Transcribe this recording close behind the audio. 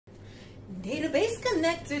Database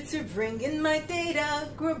connected to bring in my data.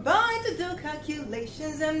 Combine to do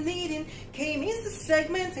calculations I'm needing. K means the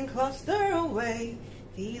segment and cluster away.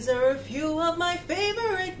 These are a few of my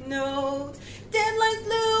favorite nodes. Deadlines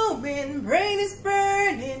looming, brain is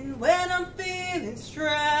burning. When I'm feeling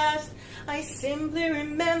stressed, I simply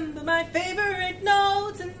remember my favorite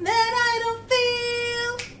nodes, and then I don't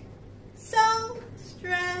feel so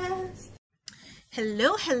stressed.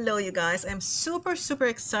 Hello you guys. I'm super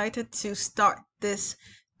excited to start this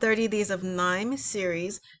 30 days of KNIME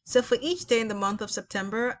series. So for each day in the month of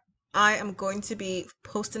September, I am going to be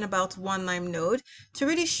posting about one KNIME node to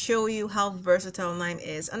really show you how versatile KNIME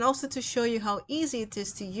is, and also to show you how easy it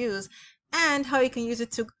is to use and how you can use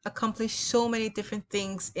it to accomplish so many different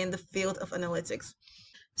things in the field of analytics.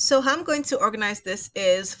 So how I'm going to organize this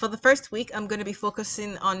is, for the first week, I'm going to be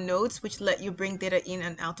focusing on nodes which let you bring data in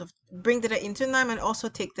and out of, bring data into KNIME and also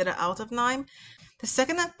take data out of KNIME. The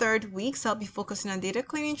second and third weeks, I'll be focusing on data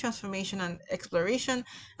cleaning, transformation, and exploration.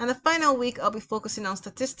 And the final week, I'll be focusing on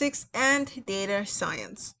statistics and data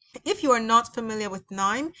science. If you are not familiar with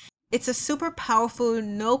KNIME, it's a super powerful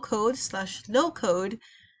no-code/low-code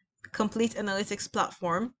complete analytics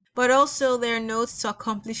platform, but also there are nodes to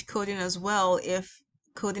accomplish coding as well if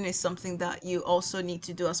coding is something that you also need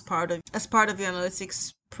to do as part of your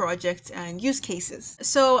analytics project and use cases.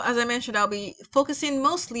 So as I mentioned, I'll be focusing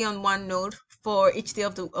mostly on one node for each day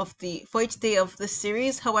of the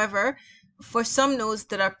series. However, for some nodes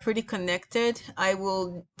that are pretty connected, I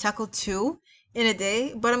will tackle two in a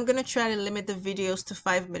day, but I'm gonna try to limit the videos to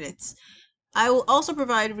 5 minutes. I will also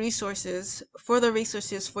provide further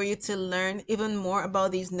resources for you to learn even more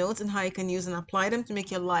about these nodes and how you can use and apply them to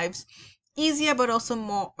make your lives easier but also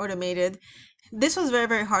more automated. This was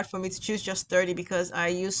very hard for me to choose just 30 because I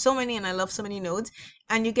use so many and I love so many nodes,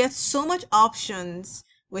 and you get so much options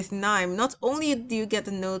with KNIME. Not only do you get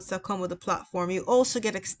the nodes that come with the platform, you also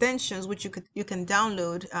get extensions which you can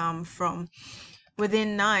download from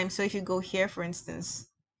within KNIME. So if you go here, for instance,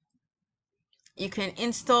 you can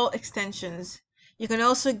install extensions. You can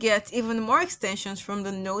also get even more extensions from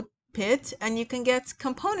the node pit, and you can get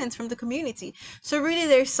components from the community. So really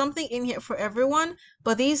there's something in here for everyone,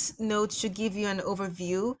 but these nodes should give you an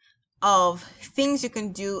overview of things you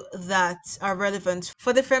can do that are relevant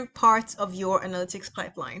for different parts of your analytics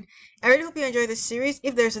pipeline. I really hope you enjoyed this series.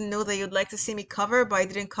 If there's a node that you'd like to see me cover but I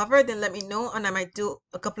didn't cover, then let me know, and I might do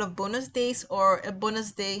a couple of bonus days or a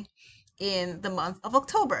bonus day in the month of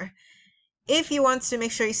October. If you want to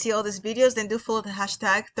make sure you see all these videos, then do follow the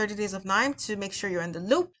hashtag 30 days of KNIME to make sure you're in the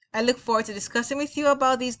loop. I look forward to discussing with you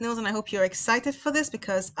about these nodes, and I hope you're excited for this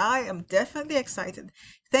because I am definitely excited.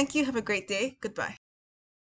 Thank you. Have a great day. Goodbye.